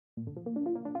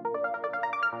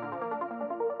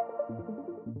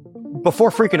Before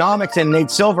Freakonomics and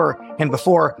Nate Silver, and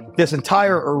before this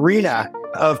entire arena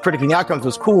of predicting outcomes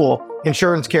was cool,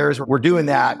 insurance carriers were doing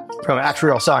that from an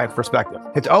actuarial science perspective.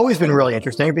 It's always been really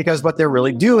interesting because what they're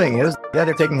really doing is that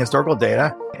they're taking historical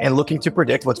data and looking to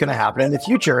predict what's going to happen in the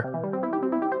future.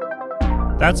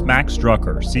 That's Max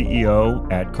Drucker,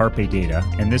 CEO at Carpe Data,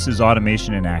 and this is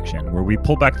Automation in Action, where we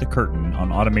pull back the curtain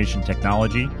on automation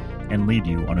technology and lead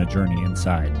you on a journey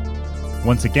inside.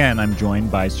 Once again, I'm joined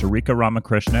by Sarika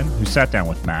Ramakrishnan, who sat down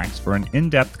with Max for an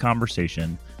in-depth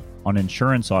conversation on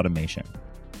insurance automation.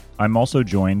 I'm also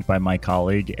joined by my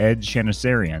colleague, Ed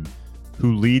Shanasarian,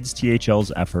 who leads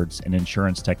THL's efforts in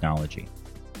insurance technology.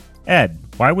 Ed,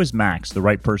 why was Max the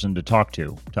right person to talk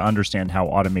to understand how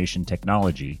automation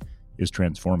technology is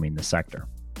transforming the sector?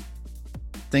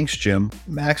 Thanks, Jim.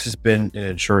 Max has been in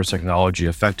insurance technology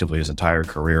effectively his entire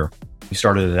career. He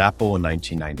started at Apple in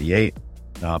 1998.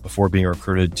 Before being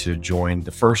recruited to join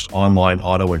the first online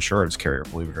auto insurance carrier.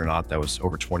 Believe it or not, that was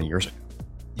over 20 years ago.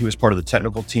 He was part of the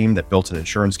technical team that built an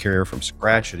insurance carrier from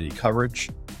scratch at E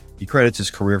Coverage. He credits his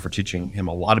career for teaching him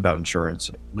a lot about insurance,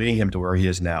 leading him to where he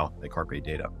is now at Carpe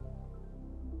Data.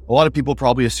 A lot of people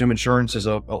probably assume insurance is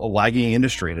a lagging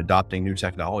industry in adopting new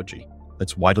technology.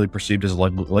 That's widely perceived as a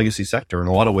legacy sector. In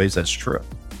a lot of ways, that's true.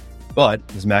 But,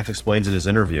 as Max explains in his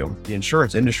interview, the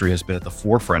insurance industry has been at the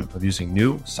forefront of using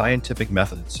new scientific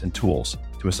methods and tools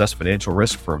to assess financial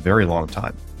risk for a very long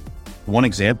time. One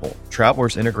example,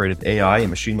 Travelers integrated AI and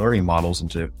machine learning models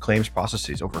into claims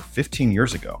processes over 15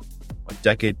 years ago, a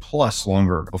decade plus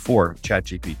longer before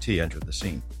ChatGPT entered the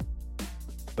scene.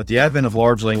 But the advent of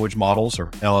large language models, or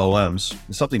LLMs,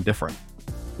 is something different.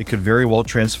 It could very well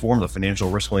transform the financial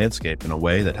risk landscape in a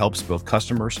way that helps both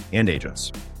customers and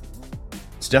agents.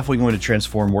 It's definitely going to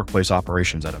transform workplace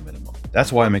operations at a minimum.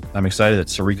 That's why I'm excited that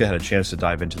Sarika had a chance to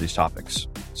dive into these topics.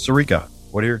 Sarika,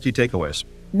 what are your key takeaways?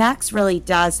 Max really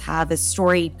does have a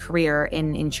storied career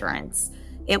in insurance.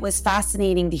 It was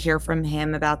fascinating to hear from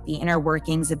him about the inner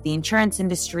workings of the insurance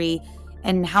industry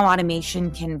and how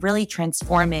automation can really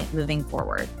transform it moving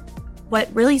forward. What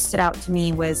really stood out to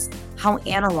me was how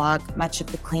analog much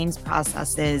of the claims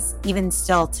process is, even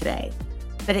still today.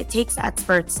 But it takes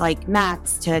experts like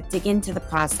Max to dig into the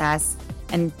process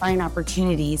and find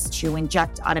opportunities to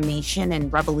inject automation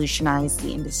and revolutionize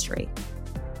the industry.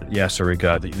 Yeah,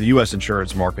 Sarika, the U.S.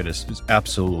 insurance market is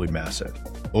absolutely massive.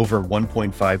 Over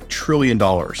 $1.5 trillion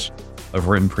of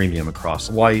written premium across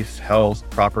life, health,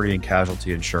 property, and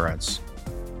casualty insurance.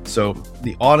 So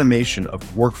the automation of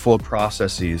workflow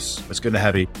processes is going to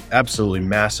have an absolutely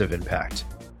massive impact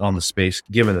on the space,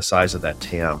 given the size of that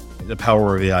TAM. The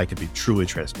power of AI could be truly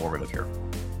transformative here.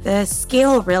 The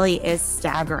scale really is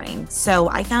staggering. So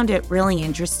I found it really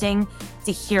interesting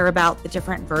to hear about the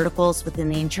different verticals within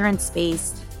the insurance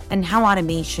space and how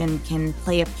automation can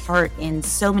play a part in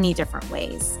so many different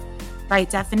ways. By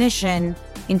definition,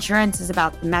 insurance is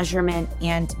about the measurement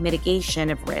and mitigation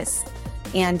of risk,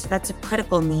 and that's a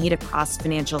critical need across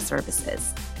financial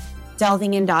services.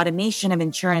 Delving into automation of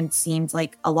insurance seems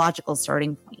like a logical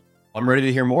starting point. I'm ready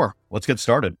to hear more. Let's get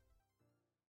started.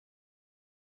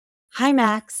 Hi,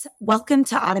 Max. Welcome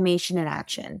to Automation in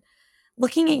Action.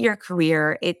 Looking at your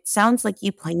career, it sounds like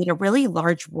you played a really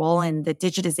large role in the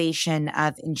digitization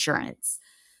of insurance.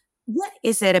 What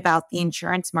is it about the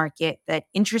insurance market that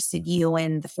interested you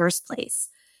in the first place?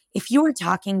 If you were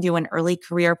talking to an early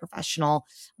career professional,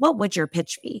 what would your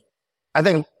pitch be? I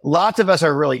think lots of us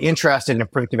are really interested in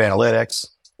predictive analytics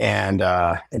and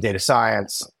data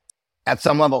science at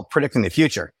some level, predicting the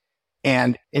future.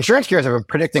 And insurance carriers have been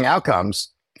predicting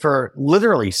outcomes for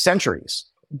literally centuries.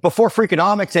 Before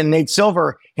Freakonomics and Nate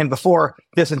Silver, and before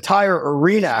this entire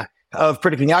arena of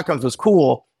predicting outcomes was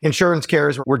cool, insurance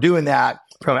carriers were doing that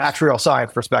from an actuarial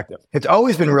science perspective. It's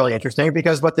always been really interesting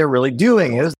because what they're really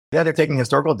doing is that they're taking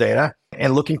historical data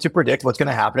and looking to predict what's going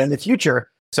to happen in the future.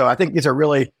 So I think these are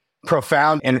really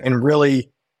profound and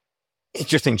really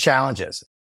interesting challenges.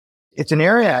 It's an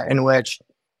area in which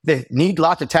they need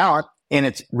lots of talent, and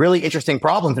it's really interesting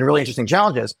problems and really interesting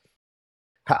challenges.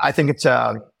 I think it's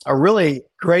a really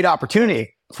great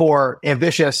opportunity for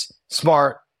ambitious,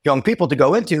 smart young people to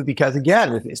go into because,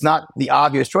 again, it's not the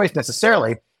obvious choice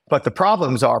necessarily, but the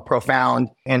problems are profound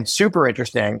and super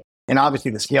interesting. And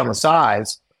obviously the scale and the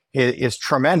size is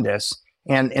tremendous.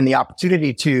 And the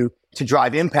opportunity to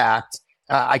drive impact,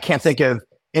 I can't think of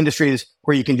industries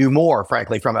where you can do more,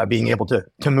 frankly, from being able to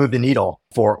move the needle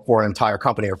for an entire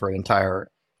company or for an entire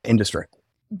industry.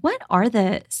 What are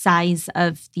the size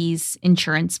of these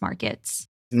insurance markets?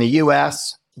 In the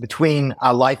U.S., between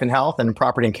life and health and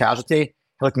property and casualty,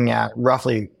 you're looking at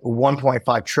roughly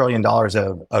 $1.5 trillion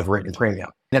of written premium.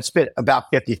 And it's split about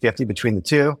 50-50 between the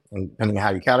two, depending on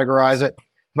how you categorize it.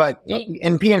 But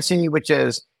in P&C, which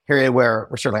is area where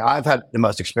certainly I've had the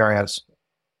most experience,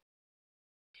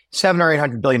 $700 or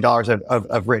 $800 billion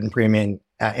of written premium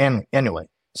annually.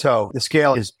 So the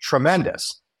scale is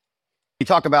tremendous. You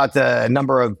talk about the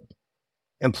number of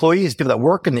employees, people that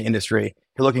work in the industry,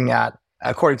 you're looking at,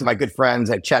 according to my good friends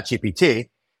at ChatGPT,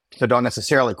 so don't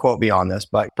necessarily quote me on this,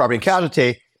 but property and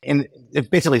casualty, and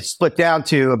it basically split down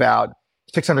to about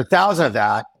 600,000 of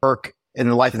that work in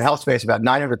the life and health space, about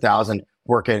 900,000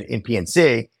 work in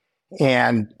P&C,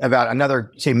 and about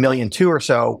another, say, 1.2 million or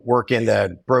so work in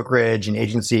the brokerage and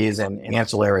agencies and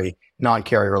ancillary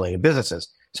non-carrier related businesses.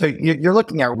 So you're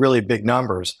looking at really big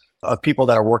numbers of people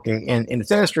that are working in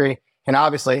this industry. And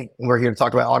obviously, we're here to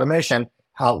talk about automation,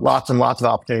 how lots and lots of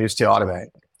opportunities to automate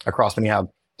across when you have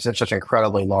such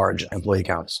incredibly large employee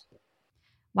counts.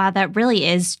 Wow, that really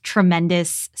is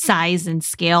tremendous size and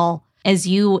scale. As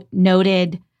you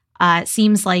noted,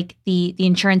 seems like the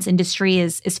insurance industry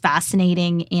is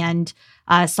fascinating and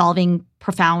solving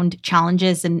profound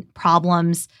challenges and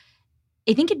problems.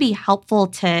 I think it'd be helpful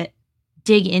to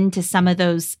dig into some of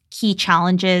those key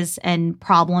challenges and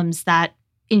problems that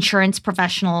insurance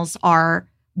professionals are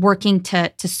working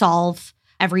to solve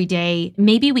every day.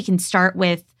 Maybe we can start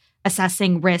with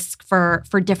assessing risk for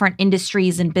different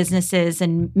industries and businesses,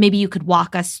 and maybe you could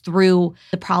walk us through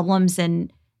the problems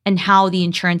and how the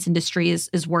insurance industry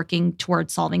is working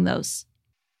towards solving those.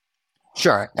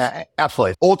 Sure,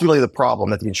 absolutely. Ultimately, the problem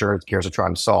that the insurance carriers are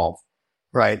trying to solve,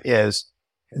 right, is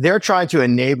they're trying to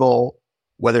enable,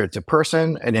 whether it's a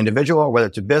person, an individual, or whether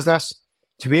it's a business,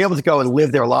 to be able to go and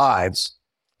live their lives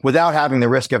without having the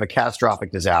risk of a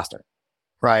catastrophic disaster,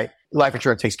 right? Life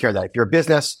insurance takes care of that. If you're a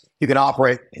business, you can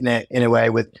operate in a way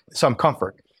with some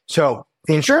comfort. So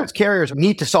the insurance carriers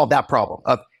need to solve that problem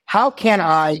of how can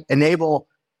I enable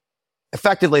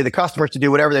effectively the customers to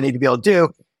do whatever they need to be able to do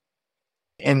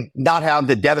and not have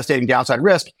the devastating downside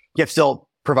risk, yet still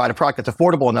provide a product that's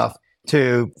affordable enough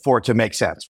for it to make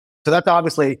sense. So that's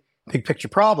obviously a big picture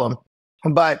problem.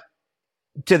 But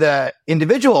to the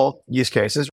individual use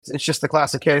cases, it's just the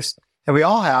classic case that we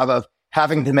all have of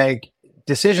having to make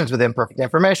decisions with imperfect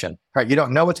information, right? You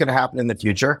don't know what's going to happen in the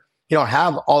future. You don't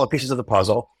have all the pieces of the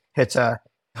puzzle. It's a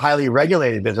highly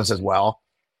regulated business as well.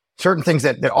 Certain things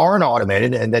that aren't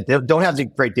automated and that don't have the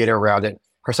great data around it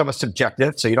are somewhat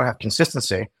subjective, so you don't have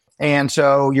consistency. And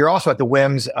so you're also at the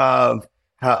whims of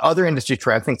other industry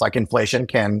trends. Things like inflation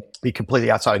can be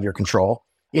completely outside of your control.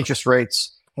 Interest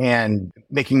rates and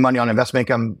making money on investment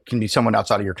income can be somewhat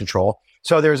outside of your control.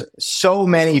 So there's so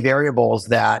many variables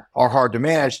that are hard to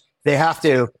manage. They have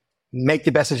to make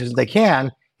the best decisions they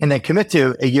can and then commit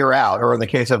to a year out, or in the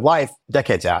case of life,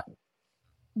 decades out.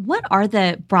 What are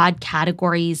the broad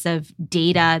categories of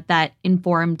data that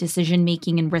inform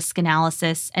decision-making and risk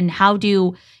analysis? And how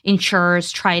do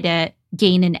insurers try to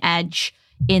gain an edge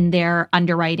in their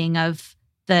underwriting of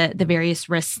the various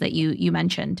risks that you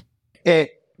mentioned?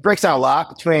 It breaks down a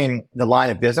lot between the line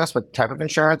of business, what type of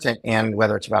insurance, and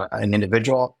whether it's about an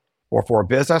individual or for a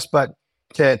business. But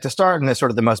to start in the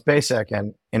sort of the most basic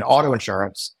and in auto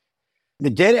insurance, the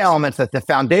data elements, that the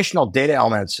foundational data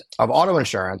elements of auto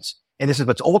insurance, and this is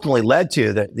what's ultimately led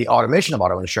to the automation of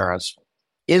auto insurance,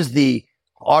 is the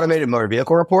automated motor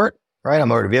vehicle report, right? A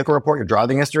motor vehicle report, your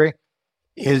driving history,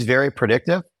 is very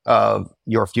predictive of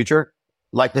your future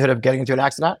likelihood of getting into an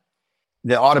accident.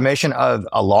 The automation of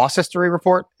a loss history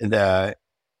report,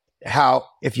 how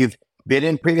if you've been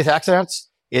in previous accidents,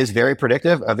 is very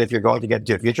predictive of if you're going to get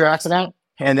into a future accident.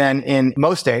 And then in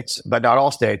most states, but not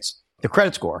all states, the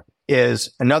credit score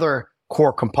is another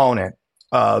core component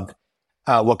of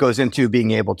what goes into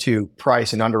being able to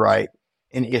price and underwrite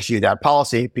and issue that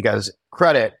policy, because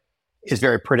credit is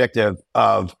very predictive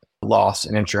of loss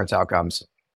and insurance outcomes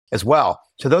as well.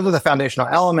 So those are the foundational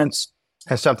elements,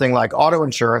 and something like auto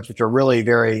insurance, which are really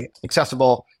very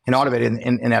accessible and automated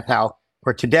in that how,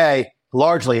 where today,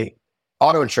 largely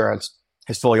auto insurance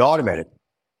is fully automated.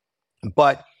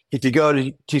 But if you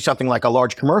go to something like a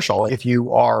large commercial, if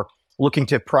you are looking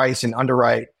to price and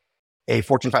underwrite a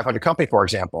Fortune 500 company, for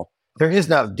example, there is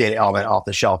no data element off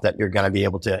the shelf that you're going to be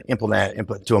able to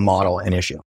input to a model and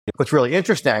issue. What's really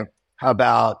interesting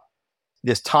about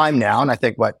this time now, and I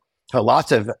think what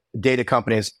lots of data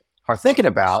companies are thinking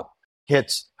about,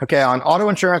 it's, okay, on auto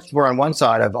insurance, we're on one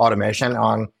side of automation.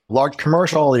 On large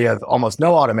commercial, you have almost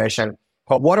no automation.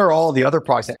 But what are all the other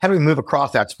products? How do we move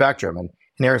across that spectrum? And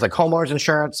in areas like homeowners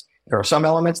insurance, there are some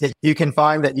elements that you can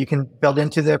find that you can build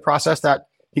into the process that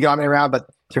you got me around, but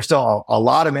there's still a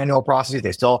lot of manual processes.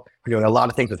 They still are doing a lot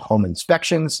of things with home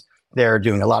inspections They're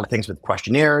doing a lot of things with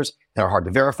questionnaires that are hard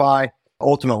to verify.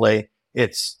 Ultimately,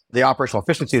 it's the operational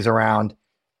efficiencies around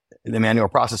the manual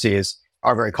processes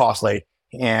are very costly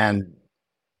and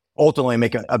ultimately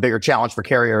make a bigger challenge for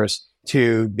carriers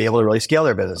to be able to really scale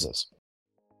their businesses.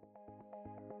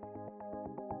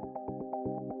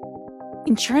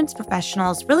 Insurance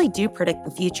professionals really do predict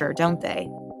the future, don't they?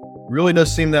 Really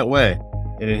does seem that way.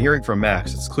 And in hearing from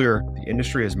Max, it's clear the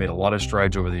industry has made a lot of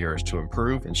strides over the years to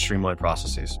improve and streamline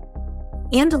processes.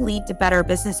 And to lead to better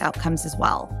business outcomes as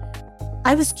well.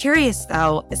 I was curious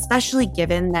though, especially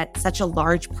given that such a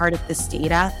large part of this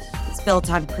data is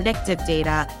built on predictive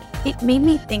data, it made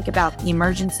me think about the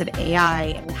emergence of AI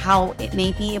and how it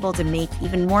may be able to make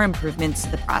even more improvements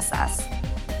to the process.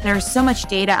 There's so much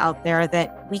data out there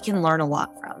that we can learn a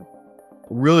lot from.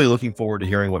 Really looking forward to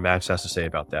hearing what Max has to say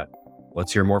about that.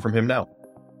 Let's hear more from him now.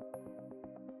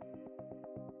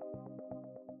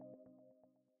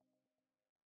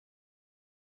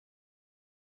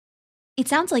 It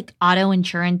sounds like auto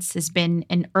insurance has been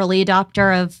an early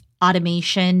adopter of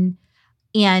automation,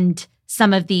 and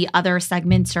some of the other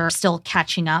segments are still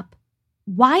catching up.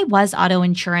 Why was auto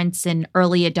insurance an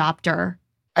early adopter?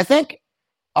 I think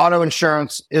auto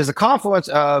insurance is a confluence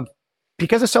of,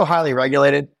 because it's so highly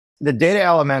regulated, the data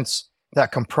elements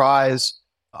that comprise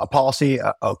a policy,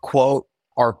 a quote,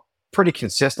 are pretty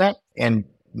consistent and,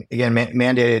 again,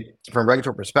 mandated from a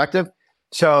regulatory perspective.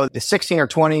 So the 16 or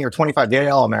 20 or 25 data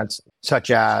elements, such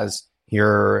as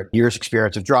your year's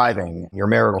experience of driving, your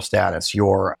marital status,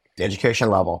 your education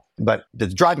level, but the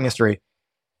driving history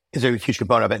is a huge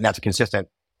component of it, and that's a consistent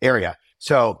area.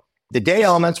 So the data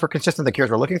elements were consistent, the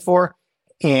carriers were looking for,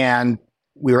 and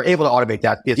we were able to automate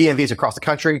that. The DMVs across the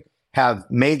country have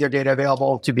made their data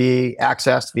available to be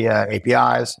accessed via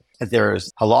APIs.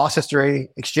 There's a loss history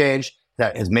exchange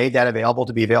that has made that available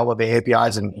to be available via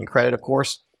APIs, and credit, of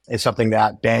course, is something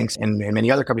that banks and many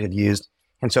other companies have used.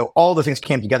 And so all the things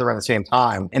came together around the same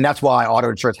time. And that's why auto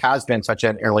insurance has been such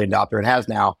an early adopter and has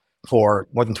now for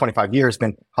more than 25 years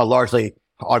been a largely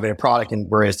automated product. And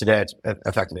whereas today it's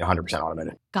effectively 100%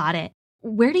 automated. Got it.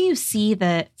 Where do you see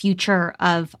the future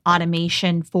of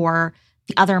automation for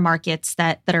the other markets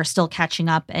that are still catching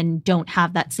up and don't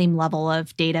have that same level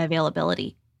of data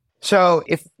availability? So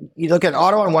if you look at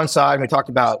auto on one side, and we talked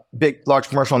about big, large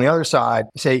commercial on the other side,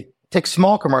 say, take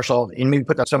small commercial and maybe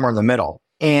put that somewhere in the middle.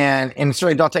 And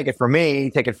certainly don't take it from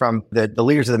me, take it from the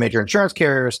leaders of the major insurance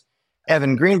carriers.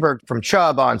 Evan Greenberg from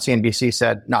Chubb on CNBC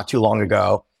said not too long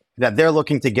ago that they're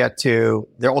looking to get to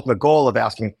their ultimate goal of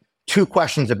asking 2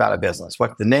 questions about a business.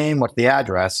 What's the name? What's the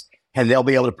address? And they'll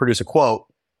be able to produce a quote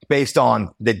based on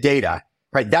the data,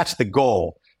 right? That's the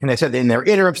goal. And they said in their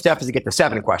interim step is to get to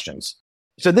 7 questions.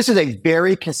 So this is a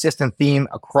very consistent theme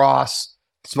across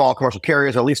small commercial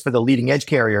carriers, or at least for the leading edge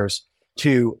carriers,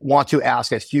 to want to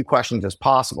ask as few questions as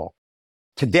possible.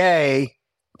 Today,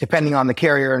 depending on the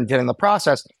carrier and getting the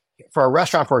process, for a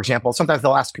restaurant, for example, sometimes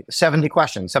they'll ask 70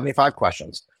 questions, 75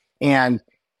 questions. And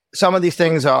some of these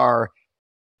things are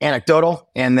anecdotal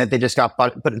and that they just got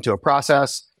put into a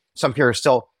process. Some carriers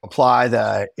still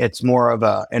apply it's more of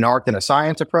an art than a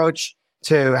science approach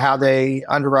to how they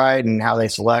underwrite and how they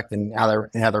select and how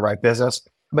they write business.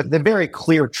 But the very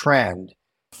clear trend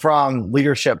from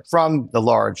leadership from the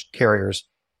large carriers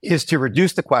is to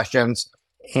reduce the questions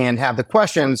and have the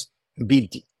questions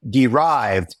be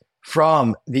derived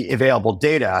from the available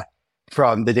data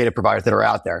from the data providers that are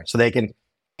out there. So they can,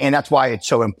 and that's why it's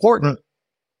so important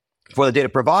for the data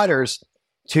providers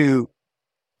to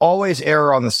always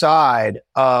err on the side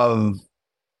of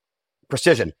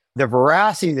precision. The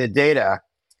veracity of the data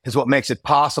is what makes it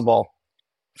possible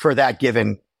for that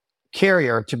given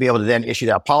carrier to be able to then issue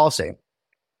that policy.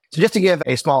 So just to give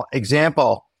a small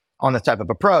example on this type of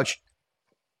approach,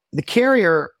 the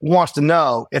carrier wants to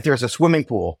know if there's a swimming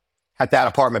pool at that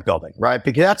apartment building, right?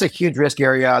 Because that's a huge risk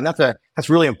area, and that's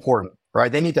really important,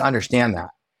 right? They need to understand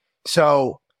that.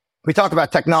 So we talk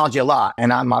about technology a lot,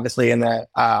 and I'm obviously been in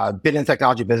the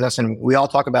technology business, and we all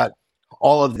talk about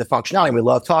all of the functionality. We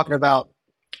love talking about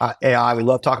AI. We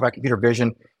love talking about computer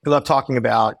vision. We love talking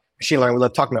about machine learning. We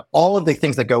love talking about all of the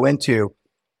things that go into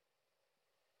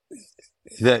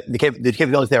the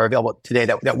capabilities that are available today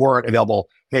that weren't available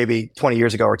maybe 20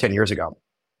 years ago or 10 years ago.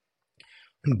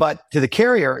 But to the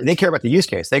carrier, they care about the use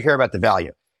case. They care about the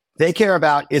value. They care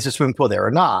about, is the swimming pool there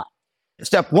or not?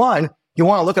 Step one, you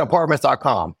want to look at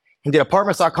apartments.com. And did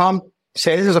apartments.com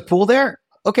say there's a pool there?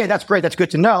 Okay, that's great. That's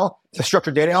good to know. It's a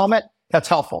structured data element. That's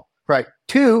helpful, right?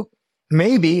 2,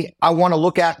 maybe I want to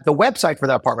look at the website for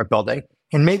the apartment building,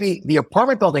 and maybe the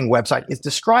apartment building website is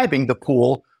describing the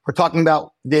pool or talking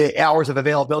about the hours of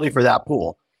availability for that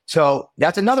pool. So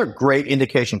that's another great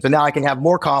indication. So now I can have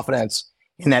more confidence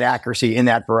in that accuracy, in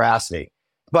that veracity.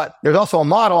 But there's also a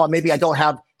model, and maybe I don't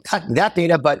have that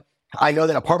data, but I know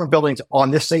that apartment buildings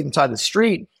on this same side of the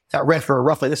street that rent for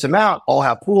roughly this amount all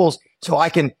have pools. So I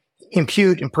can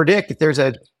impute and predict if there's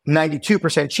a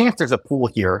 92% chance there's a pool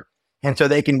here. And so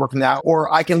they can work from that. Or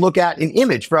I can look at an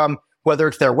image from whether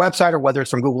it's their website or whether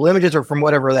it's from Google Images or from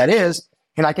whatever that is.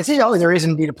 And I can see, oh, there is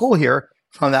indeed a pool here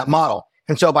from that model.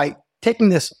 And so by taking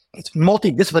this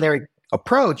multidisciplinary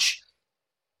approach,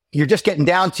 you're just getting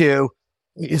down to,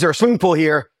 is there a swimming pool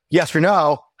here? Yes or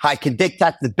no? I can take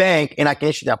that to the bank and I can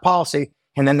issue that policy.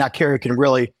 And then that carrier can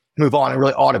really move on and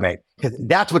really automate. Because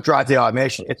that's what drives the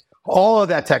automation. It's all of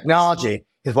that technology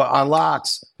is what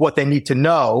unlocks what they need to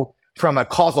know from a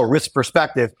causal risk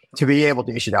perspective to be able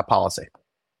to issue that policy.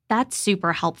 That's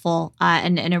super helpful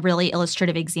and a really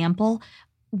illustrative example.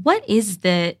 What is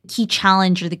the key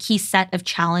challenge or the key set of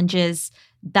challenges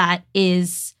that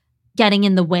is getting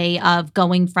in the way of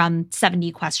going from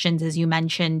 70 questions, as you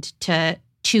mentioned, to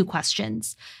 2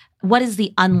 questions? What is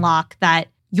the unlock that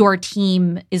your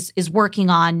team is working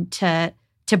on to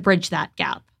bridge that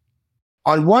gap?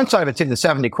 On one side of it, the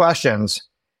 70 questions,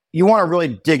 you want to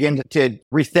really dig into to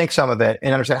rethink some of it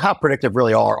and understand how predictive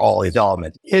really are all these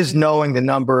elements. Is knowing the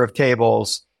number of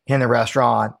tables in the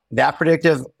restaurant that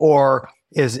predictive, or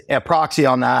is a proxy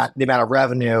on that the amount of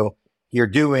revenue you're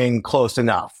doing close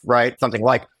enough, right? Something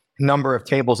like number of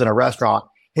tables in a restaurant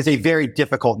is a very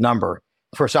difficult number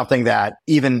for something that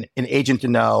even an agent to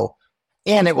know,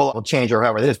 and it will change or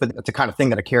however it is, but it's the kind of thing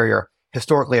that a carrier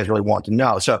historically has really wanted to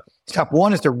know. So step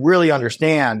one is to really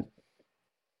understand,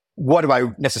 what do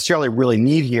I necessarily really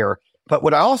need here? But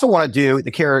what I also want to do,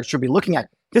 the carrier should be looking at,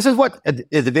 this is what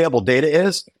is available data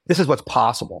is. This is what's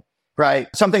possible, right?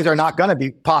 Some things are not going to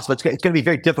be possible. It's going to be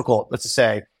very difficult, let's just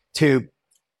say, to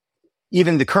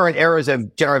even the current eras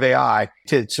of generative AI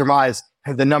to surmise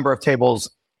the number of tables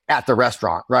at the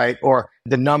restaurant, right? Or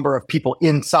the number of people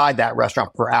inside that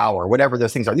restaurant per hour, whatever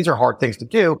those things are. These are hard things to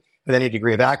do with any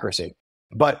degree of accuracy.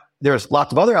 But there's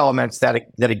lots of other elements that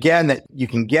again, that you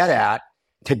can get at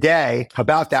today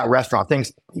about that restaurant.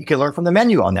 Things you can learn from the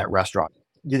menu on that restaurant.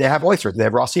 Do they have oysters? Do they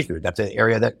have raw seafood? That's an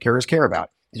area that carriers care about.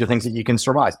 These are things that you can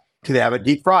surmise. Do they have a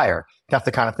deep fryer? That's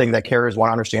the kind of thing that carriers want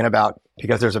to understand about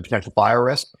because there's a potential fire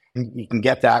risk. And you can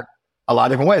get that a lot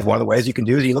of different ways. One of the ways you can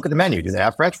do is you look at the menu. Do they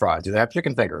have French fries? Do they have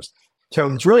chicken fingers?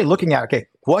 So it's really looking at, okay,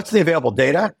 what's the available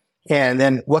data? And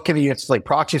then what can be necessarily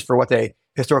proxies for what they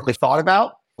historically thought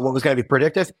about, what was going to be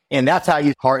predictive. And that's how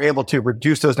you are able to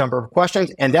reduce those number of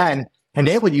questions and then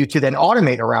enable you to then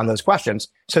automate around those questions.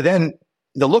 So then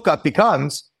the lookup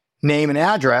becomes name and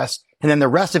address, and then the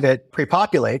rest of it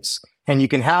pre-populates, and you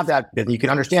can have that, you can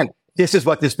understand this is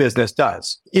what this business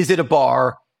does. Is it a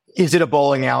bar? Is it a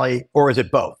bowling alley? Or is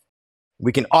it both?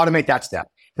 We can automate that step.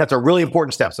 That's a really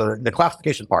important step. So the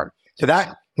classification part. So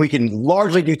that we can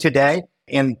largely do today.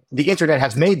 And the internet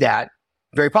has made that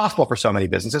very possible for so many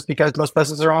businesses because most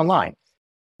businesses are online.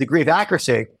 The degree of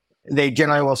accuracy, they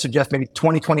generally will suggest maybe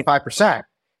 25%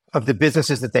 of the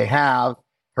businesses that they have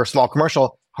or small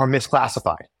commercial are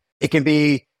misclassified. It can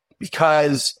be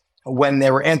because when they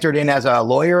were entered in as a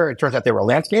lawyer, it turns out they were a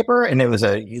landscaper and it was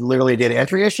literally a data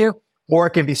entry issue, or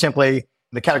it can be simply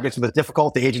the category was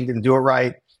difficult, the agent didn't do it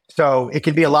right. So it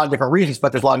can be a lot of different reasons,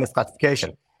 but there's a lot of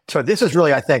misclassification. So this is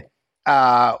really, I think,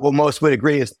 what most would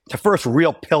agree is the first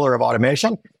real pillar of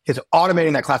automation is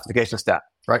automating that classification step,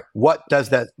 right? What does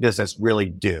that business really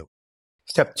do?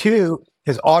 Step 2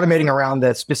 is automating around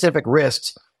the specific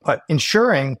risks, but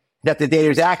ensuring that the data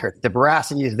is accurate, the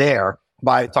veracity is there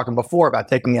by talking before about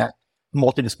taking that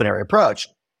multidisciplinary approach.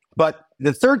 But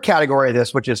the third category of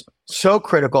this, which is so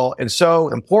critical and so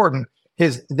important,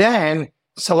 is then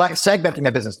segmenting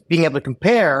that business, being able to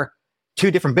compare 2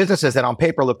 different businesses that on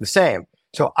paper look the same.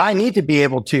 So I need to be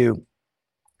able to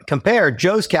compare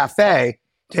Joe's Cafe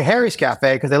to Harry's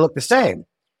Cafe because they look the same.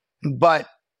 But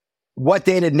what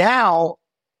data now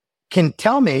can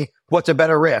tell me what's a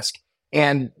better risk?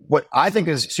 And what I think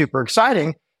is super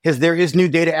exciting is there is new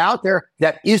data out there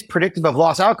that is predictive of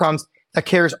loss outcomes that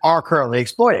carriers are currently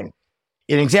exploiting.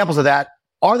 And examples of that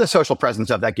are the social presence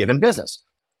of that given business.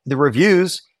 The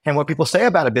reviews and what people say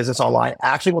about a business online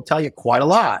actually will tell you quite a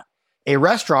lot. A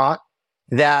restaurant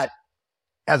that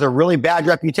has a really bad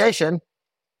reputation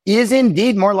is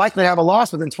indeed more likely to have a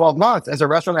loss within 12 months as a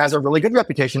restaurant that has a really good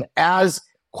reputation as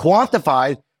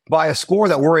quantified by a score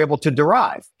that we're able to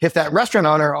derive. If that restaurant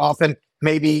owner often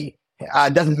maybe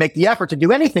doesn't make the effort to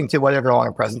do anything to whatever their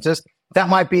online presence is, that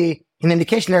might be an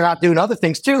indication they're not doing other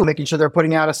things too, making sure they're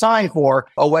putting out a sign for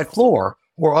a wet floor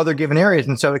or other given areas.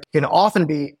 And so it can often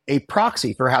be a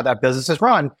proxy for how that business is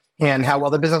run and how well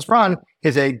the business run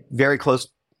is a very close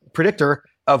predictor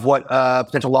of what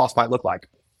potential loss might look like.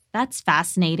 That's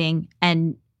fascinating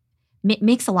and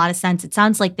makes a lot of sense. It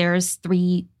sounds like there's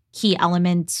three key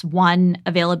elements. One,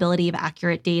 availability of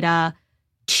accurate data.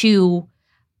 Two,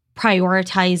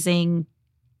 prioritizing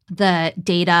the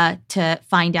data to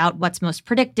find out what's most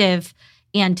predictive.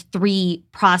 And three,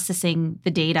 processing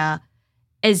the data.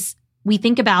 As we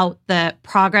think about the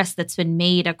progress that's been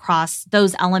made across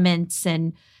those elements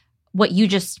and what you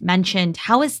just mentioned,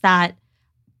 how has that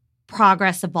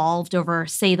progress evolved over,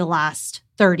 say, the last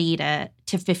 30 to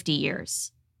 50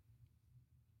 years?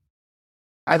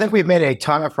 I think we've made a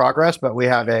ton of progress, but we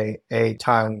have a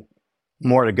ton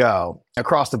more to go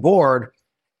across the board.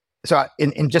 So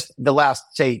in just the last,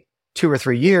 say, 2 or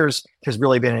 3 years, there's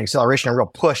really been an acceleration, a real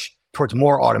push towards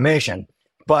more automation.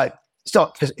 But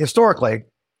still, historically,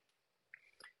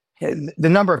 the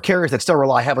number of carriers that still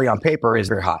rely heavily on paper is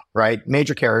very high, right?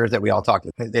 Major carriers that we all talk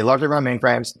to, they largely run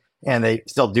mainframes and they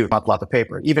still do a lot of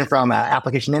paper, even from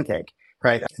application intake,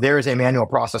 right? There is a manual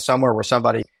process somewhere where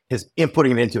somebody is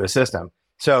inputting it into a system.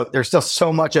 So there's still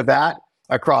so much of that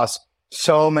across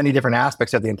so many different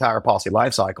aspects of the entire policy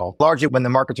lifecycle. Largely when the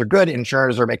markets are good,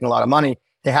 insurers are making a lot of money.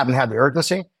 They haven't had the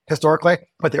urgency historically,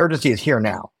 but the urgency is here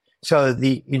now. So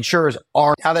the insurers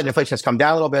are, now that inflation has come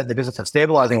down a little bit, the business is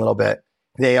stabilizing a little bit,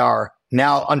 they are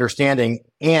now understanding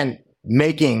and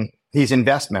making these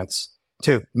investments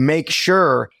to make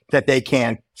sure that they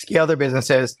can scale their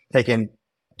businesses, they can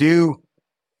do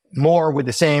more with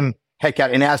the same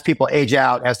headcount. And as people age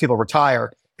out, as people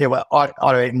retire, they will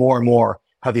automate more and more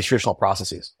of these traditional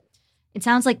processes. It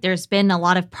sounds like there's been a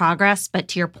lot of progress, but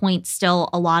to your point, still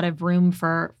a lot of room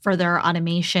for further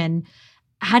automation.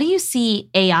 How do you see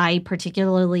AI,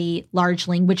 particularly large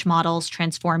language models,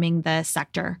 transforming the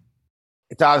sector?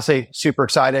 It's obviously super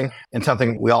exciting and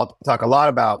something we all talk a lot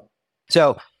about.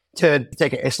 So to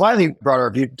take a slightly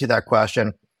broader view to that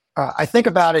question, I think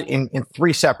about it in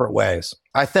 3 separate ways.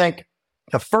 I think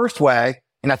the first way,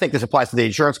 and I think this applies to the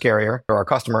insurance carrier or our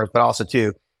customers, but also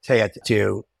to, say,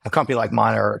 to a company like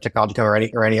mine or a technology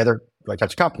company or any other like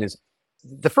types of companies.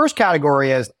 The first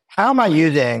category is, how am I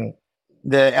using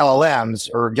the LLMs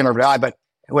or generative AI, but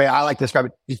the way I like to describe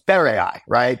it is better AI,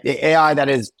 right? The AI that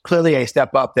is clearly a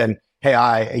step up than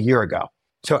AI a year ago.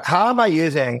 So how am I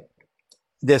using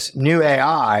this new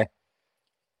AI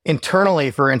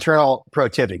internally for internal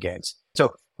productivity gains?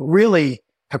 So really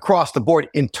across the board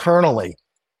internally,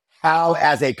 how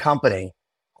as a company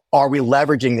are we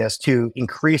leveraging this to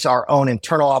increase our own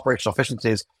internal operational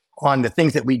efficiencies on the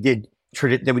things that we do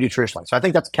traditionally? So I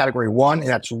think that's category 1, and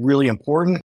that's really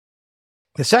important.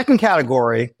 The second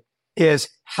category is,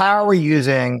 how are we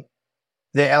using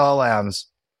the LLMs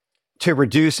to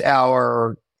reduce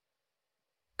our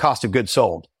cost of goods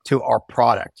sold to our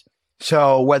product?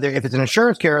 So if it's an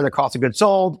insurance carrier, the cost of goods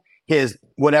sold is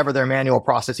whatever their manual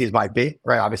processes might be,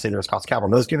 right? Obviously, there's cost of capital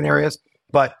in those given areas,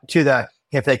 but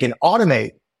if they can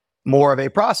automate more of a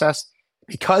process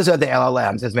because of the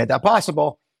LLMs has made that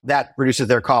possible, that reduces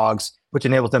their COGS, which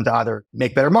enables them to either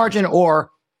make better margin or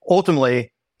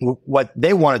ultimately what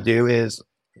they want to do is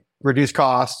reduce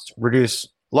costs, reduce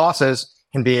losses,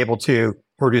 and be able to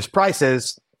reduce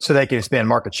prices so they can expand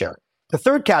market share. The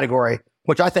third category,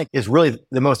 which I think is really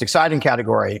the most exciting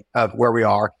category of where we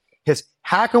are, is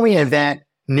how can we invent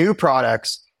new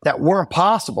products that weren't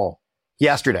possible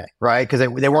yesterday, right? Because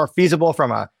they weren't feasible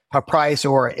from a price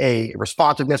or a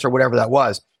responsiveness or whatever that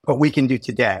was, but we can do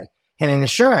today. And in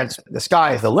insurance, the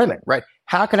sky is the limit, right?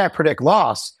 How can I predict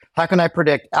loss? How can I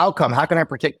predict outcome? How can I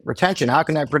predict retention? How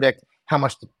can I predict how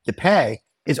much to pay?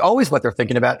 Is always what they're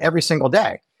thinking about every single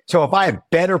day. So if I have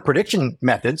better prediction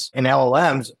methods and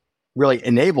LLMs really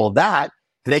enable that,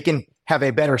 they can have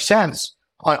a better sense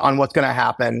on what's going to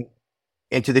happen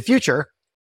into the future.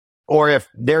 Or if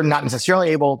they're not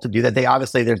necessarily able to do that,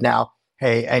 there's now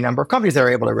a number of companies that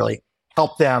are able to really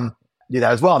help them do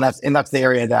that as well. And that's the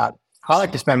area that I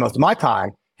like to spend most of my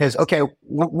time is, okay,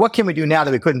 what can we do now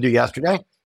that we couldn't do yesterday?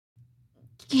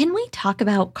 Can we talk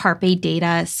about Carpe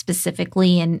data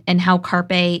specifically and how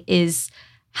Carpe is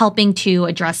helping to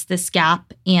address this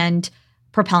gap and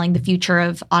propelling the future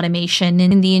of automation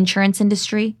in the insurance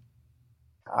industry?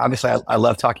 Obviously, I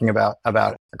love talking about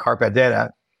Carpe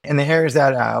data. And the areas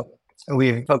that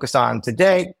we've focused on to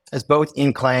date is both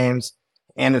in claims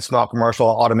and in small commercial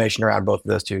automation around both of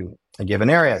those two given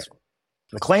areas. On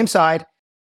the claim side,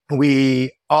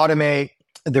 we automate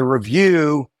the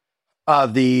review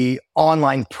of the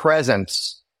online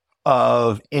presence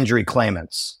of injury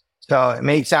claimants. So it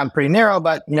may sound pretty narrow,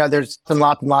 but there's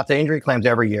lots and lots of injury claims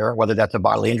every year, whether that's a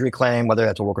bodily injury claim, whether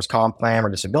that's a workers' comp claim or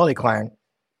disability claim.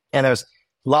 And there's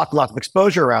lots of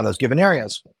exposure around those given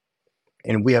areas.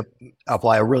 And we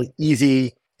apply a really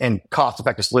easy and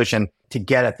cost-effective solution to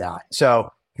get at that.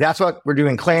 So that's what we're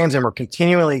doing claims, and we're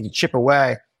continually chip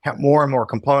away at more and more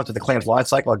components of the claims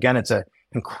lifecycle. Again, it's a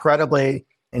incredibly,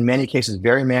 in many cases,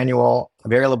 very manual,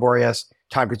 very laborious,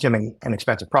 time-consuming, and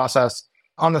expensive process.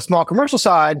 On the small commercial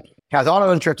side, as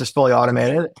auto insurance is fully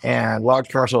automated and large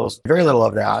commercials, very little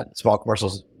of that. Small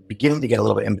commercials beginning to get a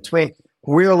little bit in between.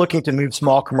 We are looking to move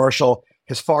small commercial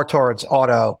as far towards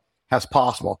auto as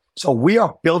possible. So we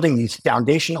are building these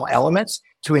foundational elements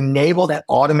to enable that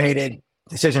automated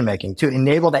decision-making, to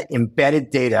enable that embedded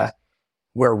data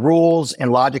where rules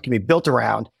and logic can be built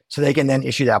around so they can then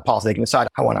issue that policy. They can decide,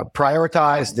 I want to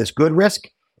prioritize this good risk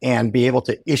and be able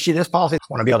to issue this policy. I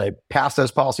want to be able to pass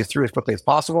those policies through as quickly as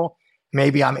possible.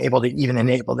 Maybe I'm able to even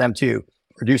enable them to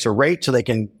reduce a rate so they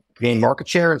can gain market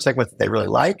share in segments that they really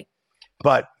like.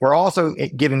 But we're also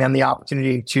giving them the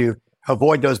opportunity to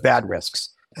avoid those bad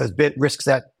risks. Those risks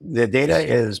that the data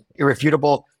is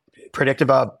irrefutable, predictive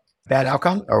of bad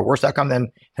outcome or worse outcome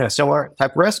than a similar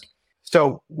type of risk.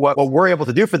 So what we're able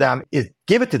to do for them is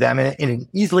give it to them in an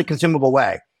easily consumable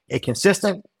way, a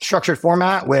consistent, structured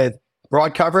format with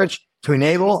broad coverage to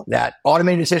enable that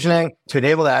automated decisioning, to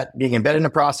enable that being embedded in the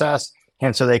process.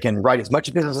 And so they can write as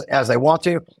much business as they want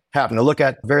to, having to look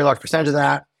at a very large percentage of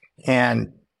that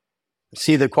and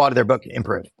see the quality of their book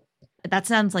improve. That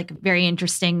sounds like very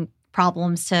interesting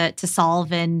problems to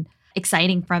solve and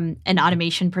exciting from an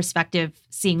automation perspective,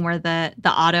 seeing where the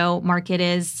auto market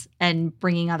is and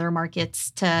bringing other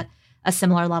markets to a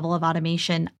similar level of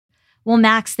automation. Well,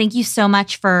 Max, thank you so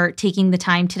much for taking the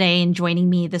time today and joining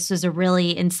me. This was a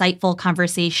really insightful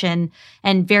conversation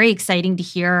and very exciting to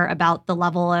hear about the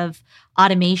level of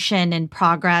automation and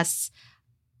progress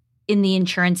in the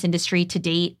insurance industry to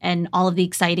date and all of the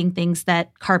exciting things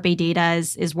that Carpe Data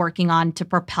is working on to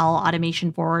propel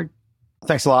automation forward.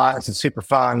 Thanks a lot. It's super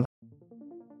fun.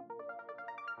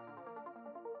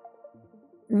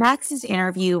 Max's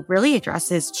interview really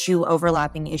addresses two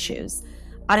overlapping issues: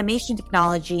 automation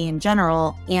technology in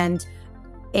general and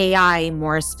AI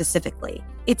more specifically.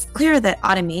 It's clear that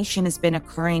automation has been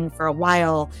occurring for a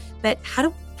while, but how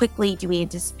quickly do we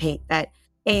anticipate that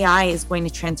AI is going to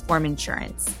transform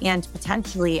insurance and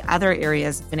potentially other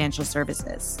areas of financial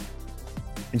services?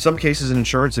 In some cases in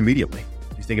insurance, immediately.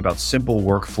 You think about simple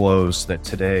workflows that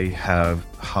today have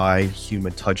high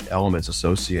human touch elements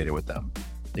associated with them.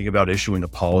 Think about issuing a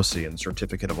policy and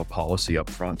certificate of a policy up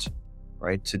front,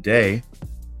 right? Today,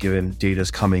 given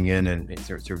data's coming in and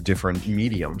through different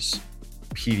mediums,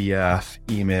 PDF,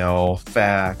 email,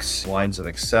 fax, lines of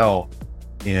Excel,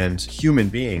 and human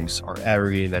beings are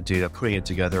aggregating that data, putting it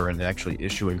together, and actually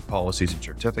issuing policies and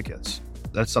certificates.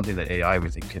 That's something that AI, we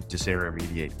think, can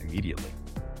disintermediate immediately.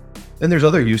 Then there's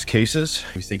other use cases.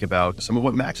 We think about some of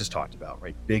what Max has talked about,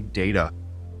 right? Big data,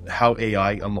 how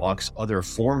AI unlocks other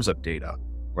forms of data,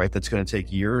 right? That's going to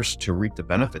take years to reap the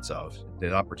benefits of.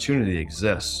 The opportunity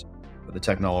exists, but the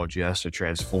technology has to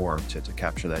transform to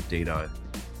capture that data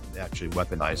and actually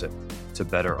weaponize it to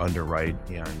better underwrite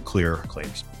and clear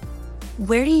claims.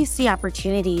 Where do you see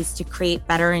opportunities to create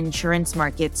better insurance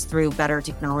markets through better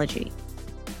technology?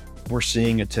 We're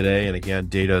seeing it today. And again,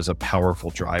 data is a powerful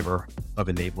driver of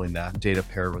enabling that, data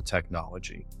paired with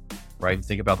technology, right?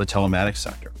 Think about the telematics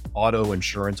sector. Auto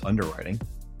insurance underwriting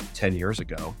 10 years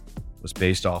ago was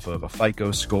based off of a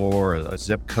FICO score, a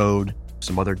zip code,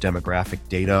 some other demographic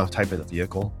data type of the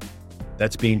vehicle.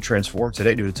 That's being transformed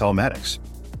today due to telematics,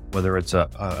 whether it's a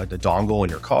dongle in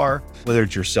your car, whether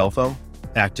it's your cell phone,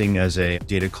 acting as a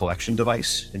data collection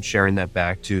device and sharing that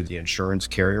back to the insurance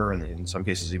carrier and in some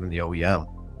cases even the OEM.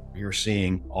 You're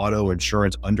seeing auto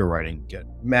insurance underwriting get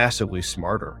massively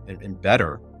smarter and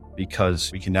better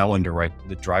because we can now underwrite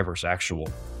the driver's actual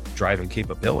driving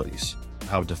capabilities,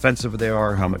 how defensive they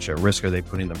are, how much at risk are they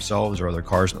putting themselves or other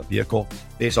cars in the vehicle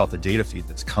based off the data feed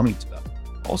that's coming to them.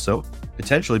 Also,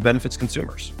 potentially benefits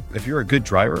consumers. If you're a good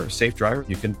driver, a safe driver,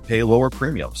 you can pay lower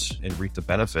premiums and reap the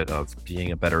benefit of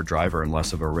being a better driver and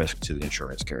less of a risk to the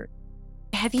insurance carrier.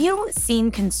 Have you seen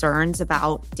concerns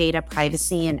about data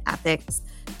privacy and ethics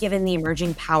given the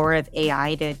emerging power of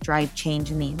AI to drive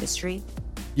change in the industry?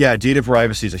 Yeah, data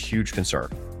privacy is a huge concern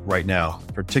right now,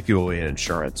 particularly in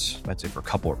insurance. I'd say for a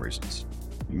couple of reasons.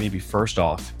 Maybe first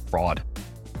off, fraud,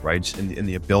 right? In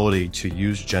the ability to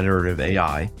use generative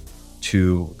AI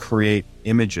to create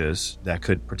images that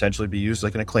could potentially be used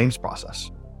like in a claims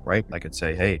process, right? I could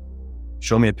say, hey,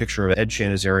 show me a picture of Ed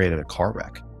Shanazarian in a car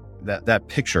wreck. That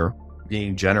picture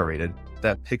being generated,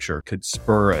 that picture could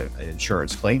spur an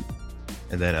insurance claim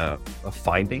and then a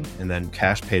finding and then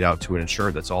cash paid out to an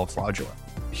insured that's all fraudulent.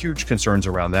 huge concerns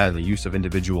around that and the use of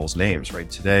individuals' names, right?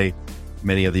 Today,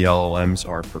 many of the LLMs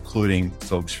are precluding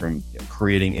folks from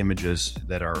creating images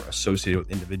that are associated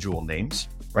with individual names,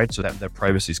 right? So that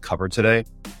privacy is covered today.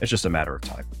 It's just a matter of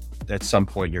time. At some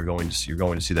point, you're going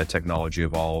to see that technology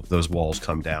evolve, those walls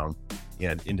come down,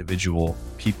 and individual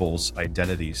people's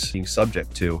identities being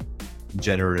subject to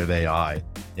generative AI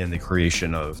in the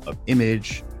creation of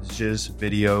images,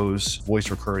 videos,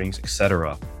 voice recordings,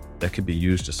 etc., that could be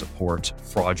used to support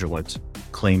fraudulent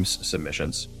claims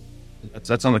submissions.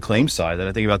 That's on the claims side. Then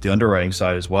I think about the underwriting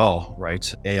side as well,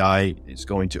 right? AI is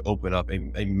going to open up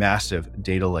a massive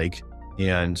data lake.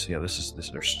 And there's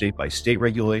state by state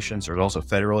regulations. There's also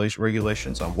federal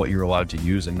regulations on what you're allowed to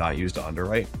use and not use to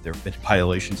underwrite. There have been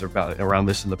violations around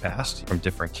this in the past from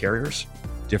different carriers,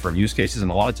 different use cases,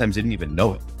 and a lot of times they didn't even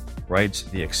know it, right?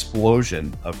 The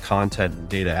explosion of content and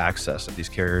data access that these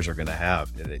carriers are going to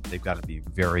have, they've got to be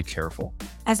very careful.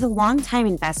 As a longtime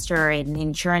investor in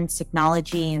insurance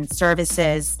technology and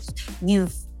services,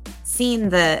 you've seen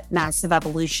the massive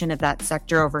evolution of that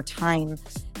sector over time.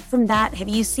 From that, have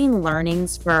you seen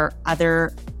learnings for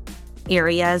other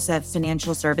areas of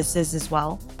financial services as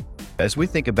well? As we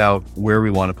think about where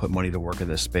we want to put money to work in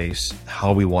this space,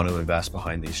 how we want to invest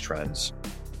behind these trends,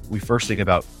 we first think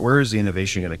about where is the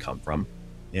innovation going to come from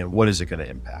and what is it going to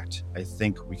impact? I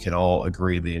think we can all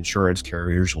agree the insurance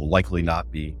carriers will likely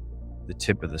not be the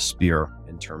tip of the spear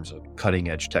in terms of cutting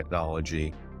edge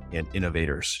technology and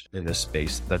innovators in this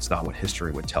space. That's not what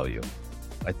history would tell you.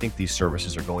 I think these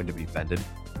services are going to be vended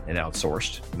and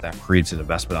outsourced. And that creates an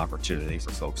investment opportunity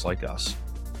for folks like us.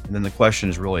 And then the question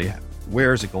is really,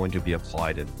 where is it going to be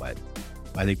applied and when?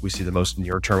 I think we see the most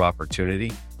near-term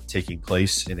opportunity taking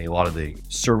place in a lot of the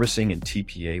servicing and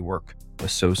TPA work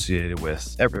associated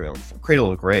with everything from cradle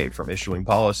to grave, from issuing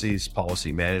policies,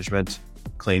 policy management,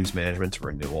 claims management to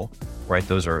renewal, right?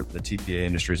 The TPA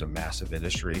industry is a massive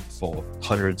industry full of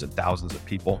hundreds and thousands of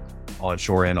people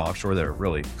onshore and offshore that are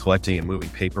really collecting and moving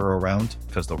paper around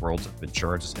because the world of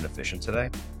insurance is inefficient today,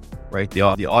 right? The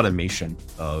automation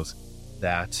of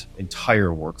that entire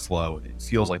workflow, it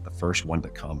feels like the first one to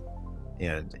come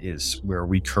and is where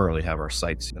we currently have our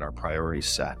sights and our priorities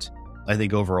set. I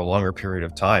think over a longer period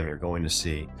of time, you're going to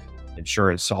see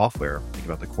insurance software, think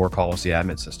about the core policy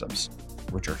admin systems,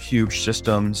 which are huge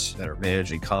systems that are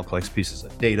managing complex pieces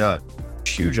of data,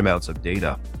 huge amounts of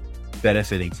data,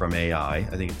 benefiting from AI. I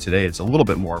think today it's a little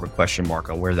bit more of a question mark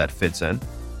on where that fits in.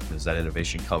 Does that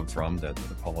innovation come from the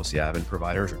policy admin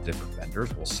providers or different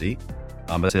vendors? We'll see.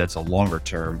 But I'd say that's a longer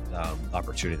term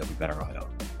opportunity that we better eye on.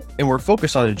 And we're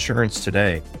focused on insurance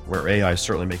today, where AI is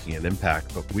certainly making an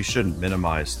impact, but we shouldn't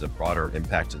minimize the broader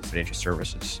impact of the financial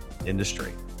services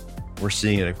industry. We're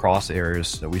seeing it across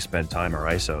areas that we spend time, our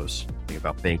ISOs. Think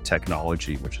about bank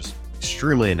technology, which is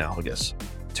extremely analogous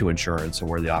to insurance and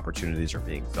where the opportunities are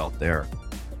being felt there,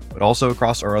 but also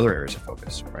across our other areas of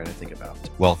focus, right? I think about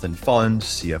wealth and funds,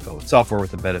 CFO software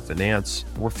with embedded finance.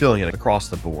 We're feeling it across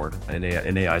the board, and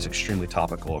AI is extremely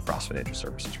topical across financial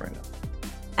services right now.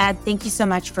 Ed, thank you so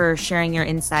much for sharing your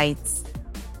insights.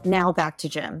 Now back to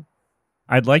Jim.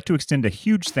 I'd like to extend a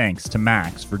huge thanks to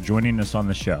Max for joining us on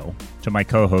the show, to my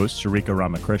co-host, Sarika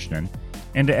Ramakrishnan,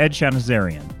 and to Ed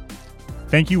Shanazarian.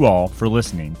 Thank you all for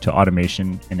listening to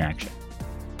Automation in Action.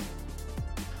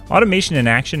 Automation in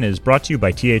Action is brought to you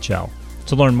by THL.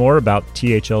 To learn more about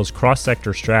THL's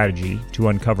cross-sector strategy to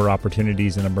uncover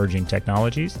opportunities in emerging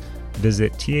technologies,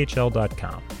 visit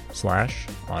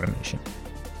thl.com/automation.